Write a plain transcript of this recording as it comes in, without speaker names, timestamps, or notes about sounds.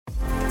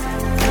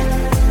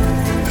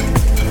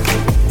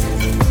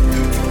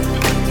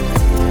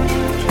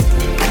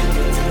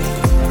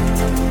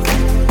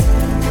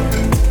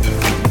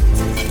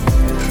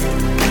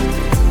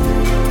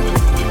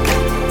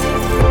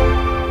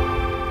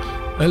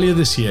Earlier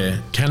this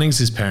year,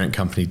 Cannings' parent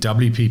company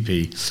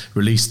WPP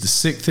released the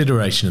 6th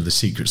iteration of the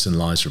Secrets and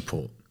Lies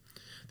report.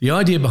 The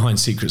idea behind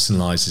Secrets and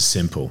Lies is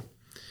simple.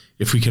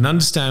 If we can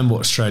understand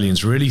what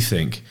Australians really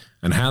think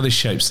and how this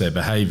shapes their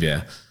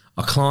behaviour,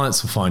 our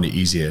clients will find it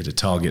easier to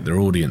target their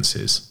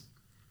audiences.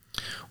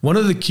 One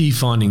of the key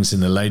findings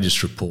in the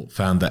latest report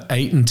found that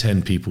 8 in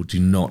 10 people do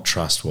not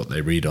trust what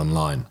they read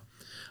online.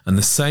 And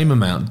the same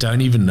amount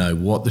don't even know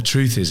what the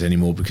truth is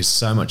anymore because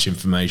so much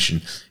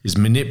information is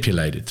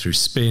manipulated through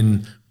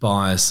spin,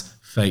 bias,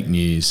 fake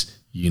news,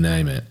 you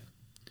name it.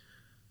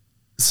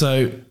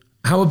 So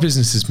how are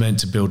businesses meant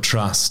to build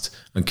trust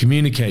and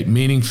communicate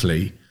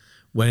meaningfully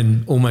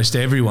when almost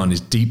everyone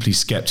is deeply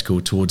skeptical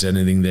towards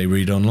anything they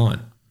read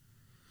online?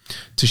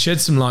 To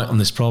shed some light on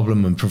this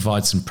problem and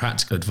provide some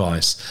practical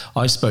advice,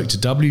 I spoke to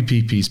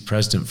WPP's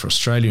President for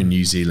Australia and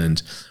New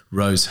Zealand,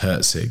 Rose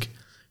Herzig,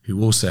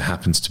 who also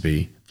happens to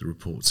be the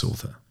report's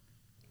author.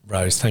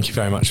 Rose, thank you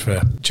very much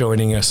for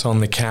joining us on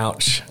the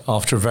couch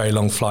after a very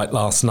long flight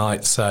last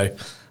night, so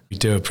we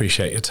do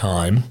appreciate your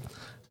time.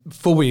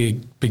 Before we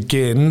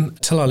begin,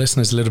 tell our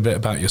listeners a little bit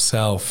about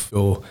yourself.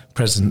 You're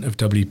President of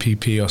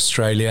WPP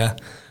Australia.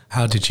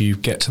 How did you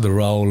get to the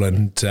role,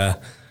 and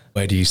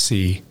where do you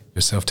see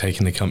yourself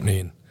taking the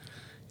company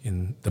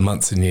in the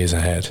months and years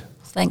ahead?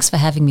 Thanks for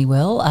having me,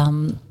 Will.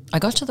 I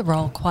got to the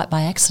role quite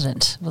by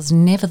accident. It was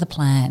never the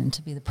plan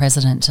to be the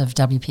president of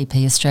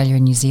WPP Australia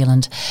and New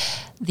Zealand.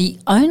 The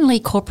only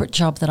corporate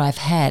job that I've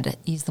had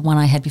is the one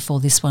I had before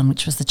this one,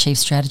 which was the Chief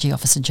Strategy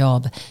Officer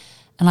job.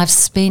 And I've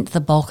spent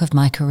the bulk of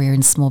my career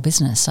in small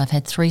business. I've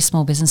had 3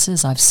 small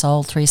businesses. I've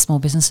sold 3 small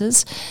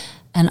businesses.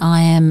 And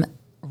I am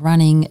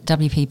running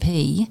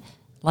WPP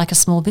like a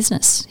small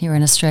business here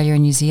in Australia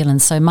and New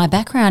Zealand. So my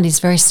background is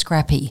very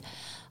scrappy.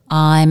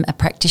 I'm a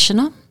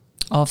practitioner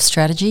of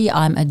strategy.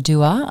 I'm a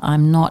doer.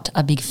 I'm not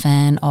a big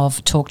fan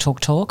of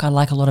talk. I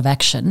like a lot of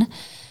action.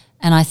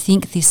 And I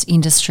think this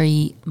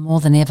industry,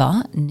 more than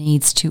ever,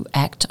 needs to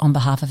act on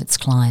behalf of its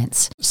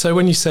clients. So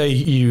when you say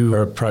you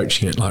are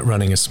approaching it like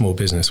running a small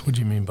business, what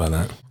do you mean by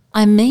that?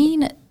 I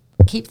mean,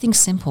 keep things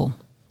simple.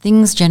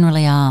 Things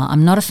generally are.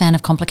 I'm not a fan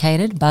of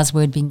complicated,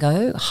 buzzword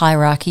bingo,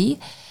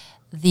 hierarchy.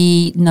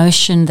 The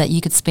notion that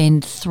you could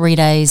spend 3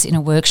 days in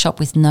a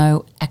workshop with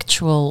no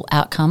actual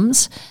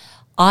outcomes.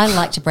 I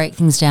like to break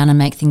things down and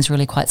make things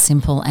really quite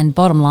simple. And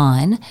bottom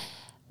line,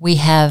 we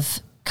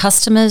have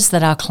customers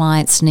that our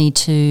clients need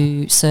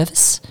to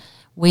service.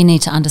 We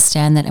need to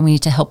understand that, and we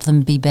need to help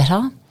them be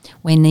better.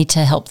 We need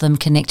to help them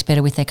connect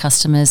better with their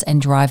customers and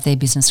drive their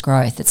business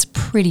growth. It's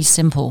pretty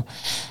simple.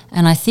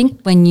 And I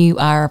think when you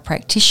are a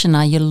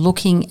practitioner, you're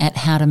looking at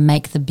how to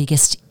make the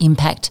biggest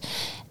impact.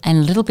 And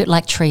a little bit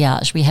like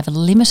triage, we have a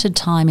limited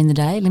time in the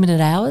day, limited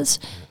hours.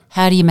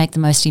 How do you make the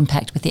most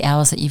impact with the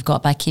hours that you've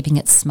got by keeping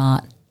it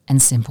smart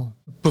and simple?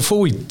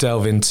 Before we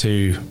delve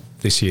into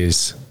this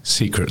year's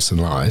Secrets and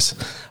Lies,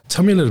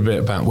 tell me a little bit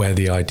about where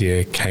the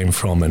idea came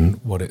from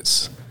and what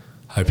it's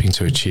hoping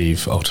to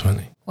achieve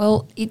ultimately.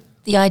 Well,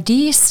 the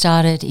idea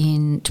started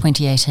in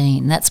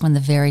 2018. That's when the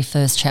very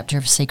first chapter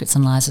of Secrets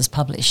and Lies was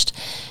published.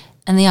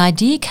 And the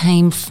idea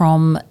came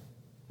from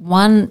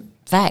one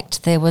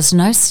fact. There was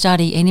no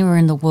study anywhere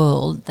in the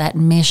world that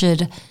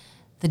measured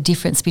the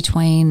difference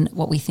between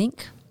what we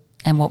think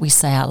and what we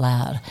say out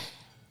loud.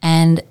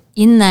 And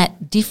in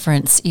that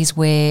difference is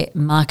where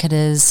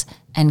marketers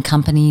and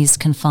companies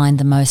can find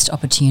the most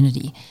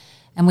opportunity.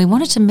 And we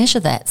wanted to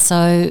measure that.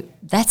 So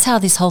that's how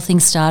this whole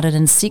thing started.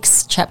 And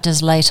 6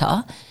 chapters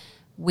later,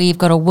 we've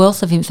got a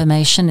wealth of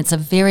information. It's a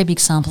very big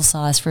sample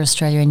size for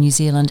Australia and New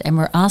Zealand. And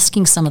we're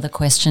asking some of the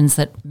questions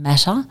that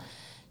matter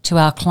to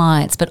our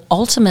clients. But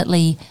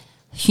ultimately,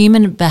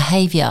 human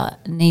behaviour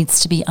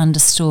needs to be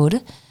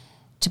understood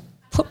to,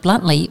 put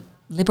bluntly,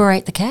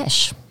 liberate the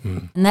cash.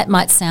 And that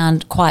might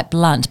sound quite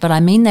blunt, but I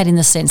mean that in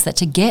the sense that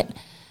to get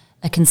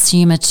a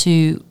consumer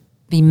to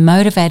be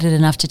motivated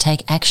enough to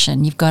take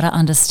action, you've got to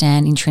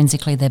understand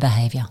intrinsically their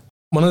behaviour.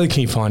 One of the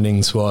key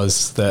findings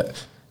was that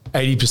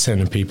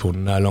 80% of people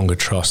no longer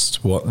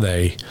trust what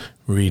they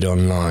read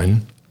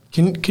online.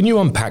 Can you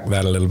unpack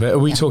that a little bit? Are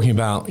we talking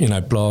about,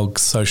 blogs,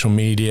 social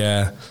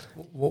media?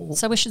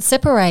 So we should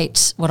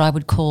separate what I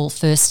would call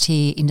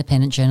first-tier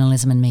independent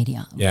journalism and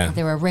media. Yeah.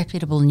 There are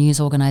reputable news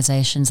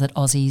organisations that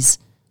Aussies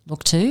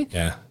look to.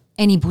 Yeah.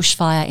 Any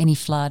bushfire, any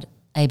flood,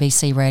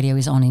 ABC Radio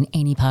is on in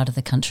any part of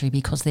the country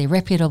because they're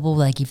reputable.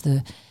 They give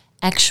the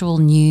actual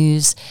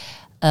news.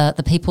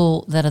 The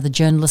people that are the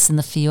journalists in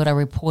the field are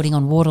reporting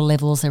on water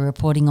levels. They're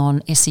reporting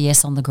on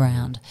SES on the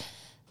ground.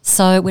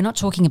 So we're not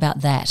talking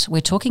about that.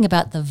 We're talking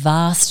about the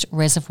vast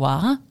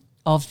reservoir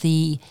of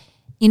the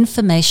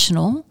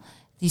informational,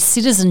 the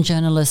citizen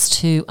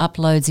journalist who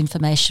uploads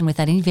information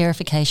without any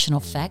verification or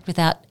fact,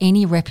 without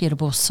any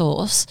reputable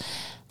source,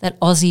 that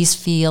Aussies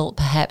feel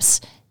perhaps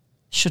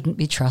shouldn't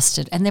be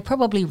trusted. And they're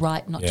probably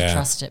right not to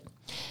trust it.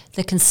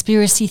 The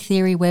conspiracy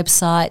theory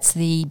websites,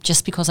 the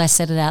just because I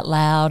said it out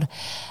loud,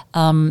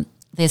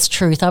 there's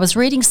truth. I was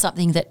reading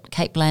something that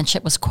Kate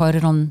Blanchett was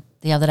quoted on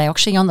the other day,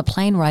 actually on the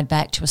plane ride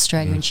back to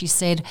Australia, and she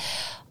said,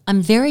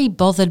 I'm very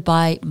bothered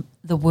by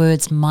the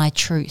words "my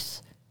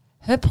truth."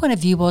 Her point of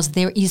view was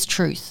there is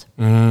truth.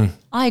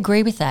 I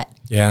agree with that.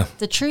 Yeah.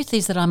 The truth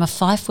is that I'm a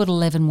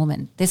 5'11"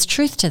 woman. There's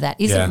truth to that.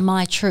 Isn't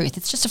my truth.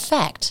 It's just a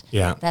fact.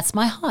 Yeah. That's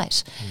my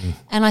height.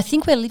 And I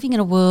think we're living in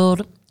a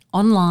world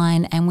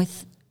online and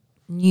with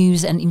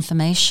news and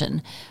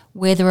information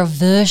where there are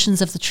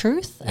versions of the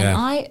truth.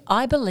 And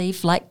I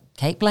believe, like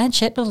Kate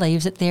Blanchett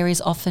believes, that there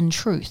is often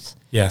truth.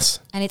 Yes.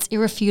 And it's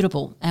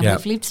irrefutable. And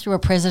we've lived through a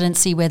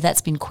presidency where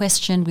that's been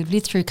questioned. We've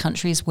lived through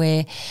countries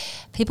where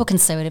people can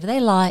say whatever they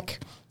like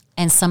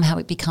and somehow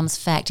it becomes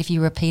fact if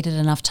you repeat it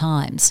enough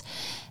times.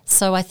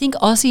 So I think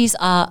Aussies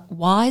are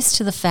wise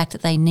to the fact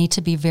that they need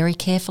to be very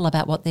careful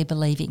about what they're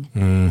believing.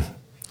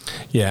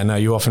 Yeah, no,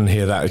 you often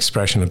hear that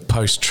expression of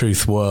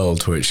post-truth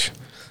world, which...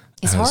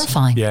 It's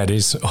horrifying. Yeah, it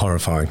is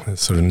horrifying.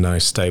 There's sort of no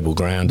stable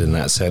ground in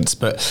that sense.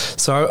 But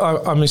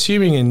so I'm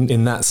assuming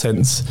in that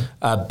sense,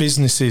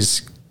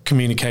 businesses'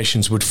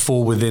 communications would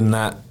fall within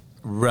that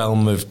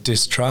realm of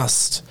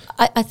distrust.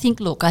 I think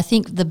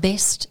the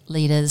best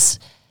leaders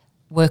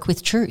work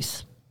with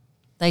truth.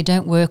 They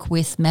don't work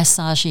with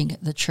massaging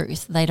the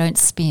truth. They don't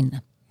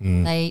spin.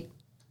 They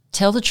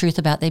tell the truth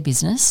about their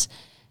business.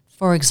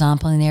 For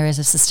example, in areas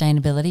of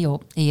sustainability or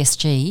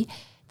ESG,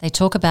 they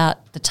talk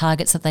about the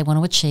targets that they want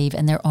to achieve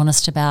and they're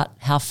honest about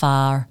how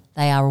far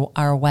they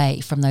are away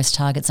from those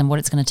targets and what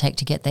it's going to take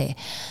to get there.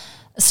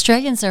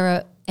 Australians are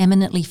an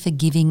eminently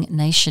forgiving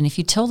nation. If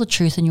you tell the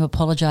truth and you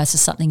apologise for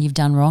something you've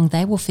done wrong,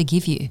 they will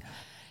forgive you.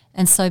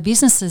 And so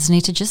businesses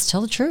need to just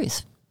tell the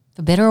truth,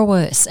 for better or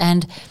worse.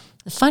 And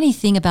the funny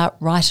thing about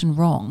right and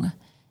wrong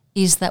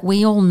is that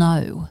we all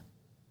know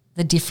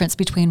the difference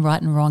between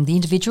right and wrong, the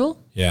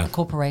individual, the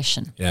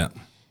corporation. Yeah.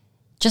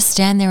 Just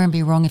stand there and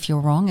be wrong if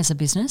you're wrong as a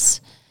business.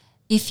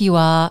 If you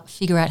are,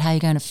 figure out how you're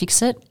going to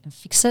fix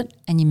it,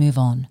 and you move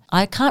on.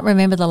 I can't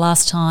remember the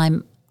last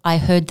time I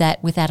heard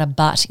that without a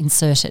but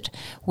inserted.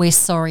 We're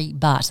sorry,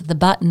 but. The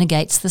but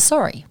negates the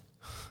sorry.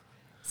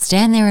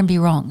 Stand there and be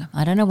wrong.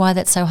 I don't know why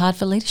that's so hard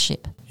for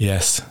leadership.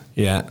 Yes,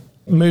 yeah.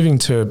 Moving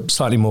to a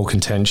slightly more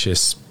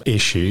contentious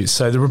issue.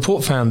 So the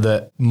report found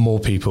that more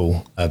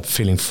people are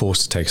feeling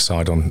forced to take a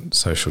side on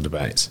social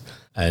debates.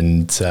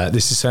 And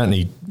this is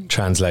certainly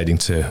translating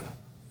to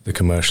the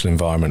commercial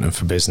environment and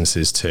for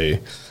businesses too.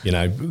 You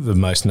know, the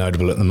most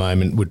notable at the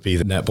moment would be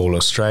the Netball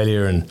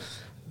Australia, and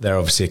they're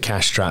obviously a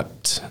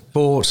cash-strapped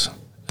sport.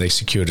 They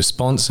secured a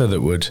sponsor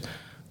that would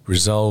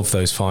resolve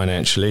those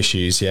financial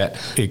issues, yet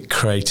it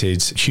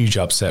created huge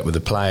upset with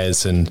the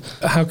players. And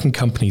how can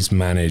companies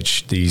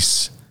manage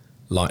these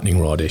lightning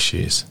rod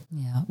issues?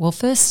 Yeah, well,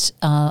 first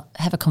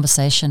have a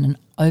conversation, an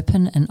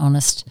open and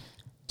honest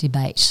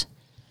debate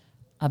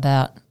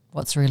about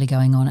what's really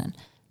going on. And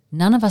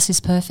none of us is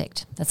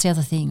perfect. That's the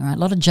other thing, right? A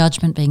lot of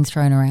judgment being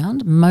thrown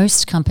around.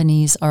 Most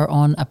companies are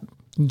on a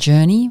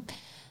journey.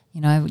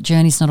 You know,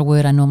 journey's not a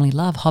word I normally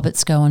love.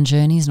 Hobbits go on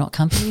journeys, not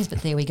companies,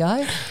 but there we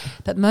go.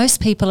 But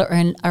most people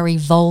are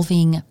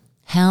evolving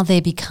how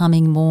they're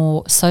becoming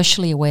more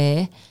socially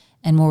aware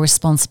and more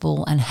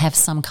responsible and have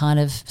some kind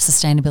of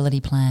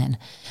sustainability plan.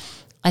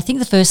 I think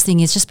the first thing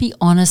is just be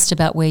honest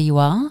about where you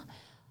are.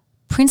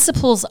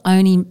 Principles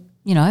only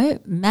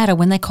matter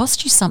when they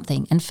cost you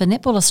something. And for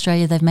Netball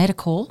Australia, they've made a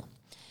call.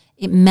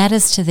 It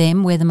matters to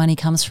them where the money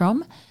comes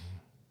from.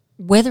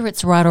 Whether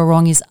it's right or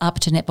wrong is up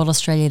to Netball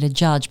Australia to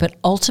judge, but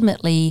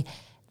ultimately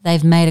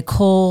they've made a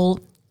call.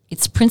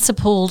 It's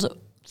principled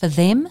for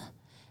them.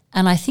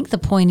 And I think the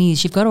point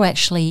is you've got to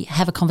actually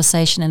have a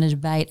conversation and a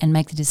debate and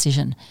make the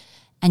decision.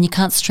 And you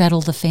can't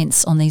straddle the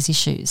fence on these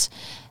issues.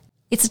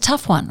 It's a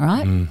tough one,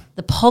 right?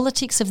 The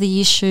politics of the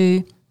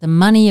issue, the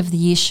money of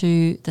the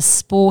issue, the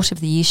sport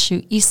of the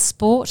issue. Is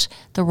sport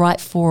the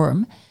right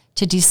forum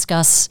to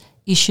discuss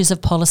issues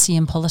of policy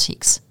and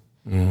politics?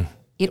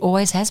 It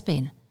always has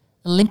been.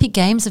 Olympic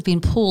Games have been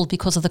pulled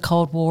because of the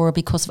Cold War or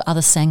because of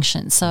other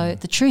sanctions. So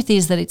the truth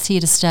is that it's here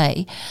to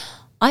stay.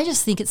 I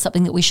just think it's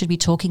something that we should be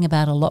talking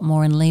about a lot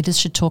more, and leaders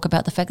should talk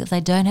about the fact that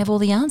they don't have all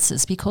the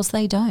answers, because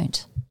they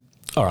don't.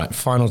 All right,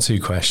 final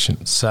two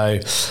questions. So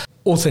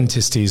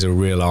authenticity is a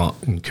real art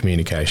in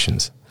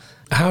communications.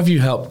 How have you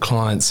helped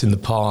clients in the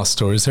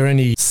past, or is there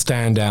any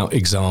standout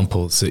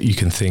examples that you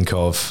can think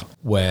of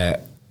where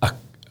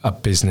a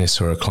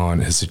business or a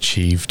client has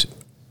achieved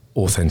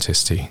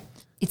authenticity?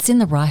 It's in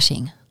the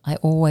writing. I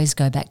always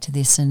go back to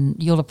this,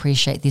 and you'll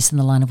appreciate this in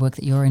the line of work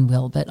that you're in,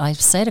 Will, but I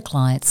say to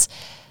clients,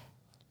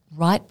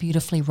 write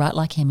beautifully, write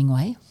like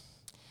Hemingway.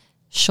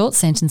 Short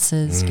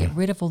sentences, get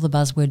rid of all the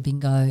buzzword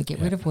bingo, get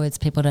rid of words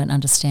people don't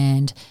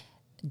understand.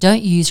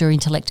 Don't use your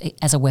intellect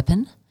as a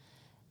weapon.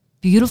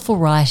 Beautiful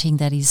writing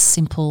that is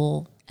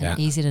simple and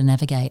easy to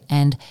navigate.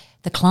 And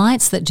the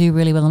clients that do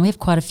really well, and we have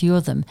quite a few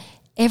of them,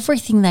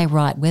 everything they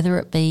write, whether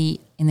it be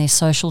in their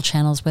social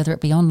channels, whether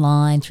it be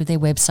online, through their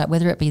website,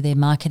 whether it be their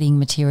marketing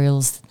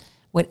materials,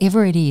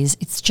 whatever it is,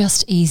 it's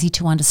just easy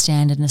to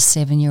understand, and a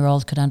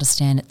 7-year-old could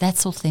understand it.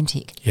 That's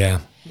authentic. Yeah.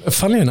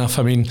 Funnily enough,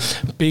 I mean,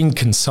 being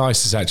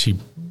concise is actually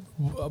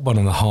one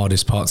of the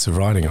hardest parts of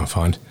writing, I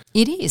find.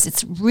 It is.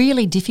 It's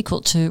really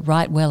difficult to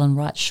write well and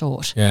write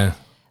short. Yeah.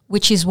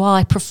 which is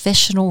why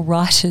professional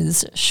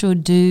writers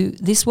should do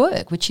this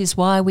work, which is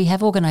why we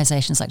have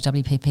organisations like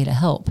WPP to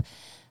help.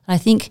 I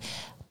think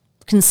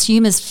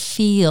consumers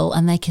feel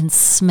and they can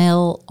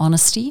smell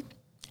honesty,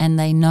 and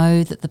they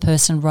know that the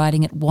person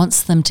writing it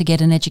wants them to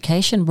get an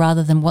education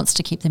rather than wants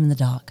to keep them in the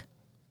dark.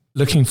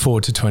 Looking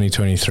forward to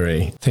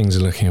 2023, things are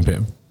looking a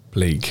bit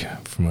bleak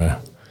from an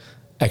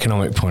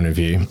economic point of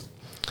view.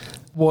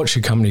 What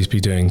should companies be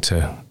doing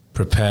to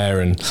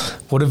prepare, and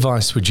what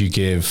advice would you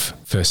give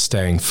for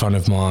staying front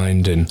of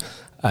mind and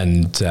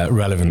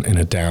relevant in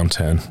a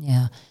downturn?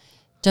 Yeah.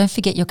 Don't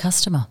forget your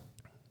customer.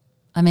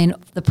 I mean,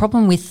 the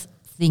problem with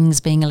things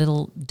being a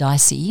little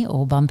dicey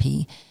or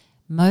bumpy,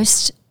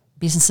 most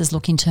businesses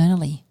look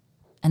internally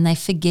and they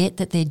forget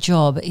that their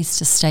job is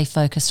to stay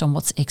focused on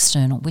what's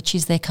external, which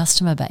is their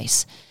customer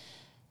base.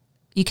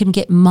 You can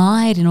get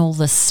mired in all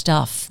this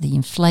stuff, the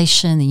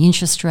inflation, the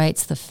interest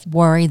rates, the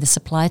worry, the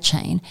supply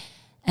chain,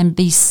 and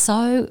be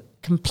so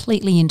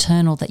completely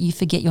internal that you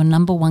forget your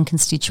number one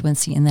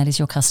constituency, and that is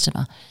your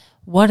customer.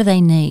 What do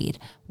they need?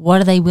 What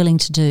are they willing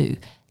to do?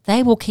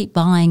 They will keep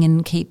buying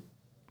and keep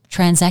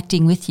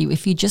transacting with you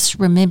if you just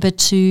remember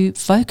to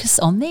focus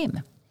on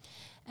them.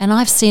 And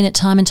I've seen it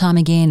time and time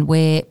again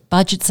where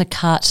budgets are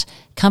cut,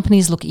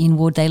 companies look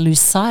inward, they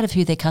lose sight of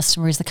who their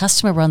customer is, the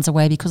customer runs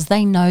away because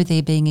they know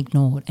they're being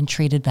ignored and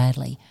treated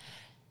badly.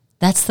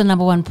 That's the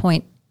number one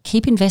point.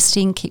 Keep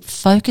investing, keep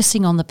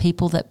focusing on the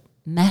people that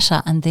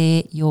matter, and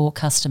they're your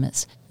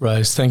customers.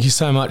 Rose, thank you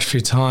so much for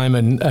your time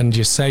and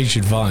your sage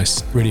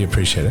advice. Really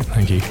appreciate it.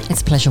 Thank you.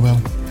 It's a pleasure, Will.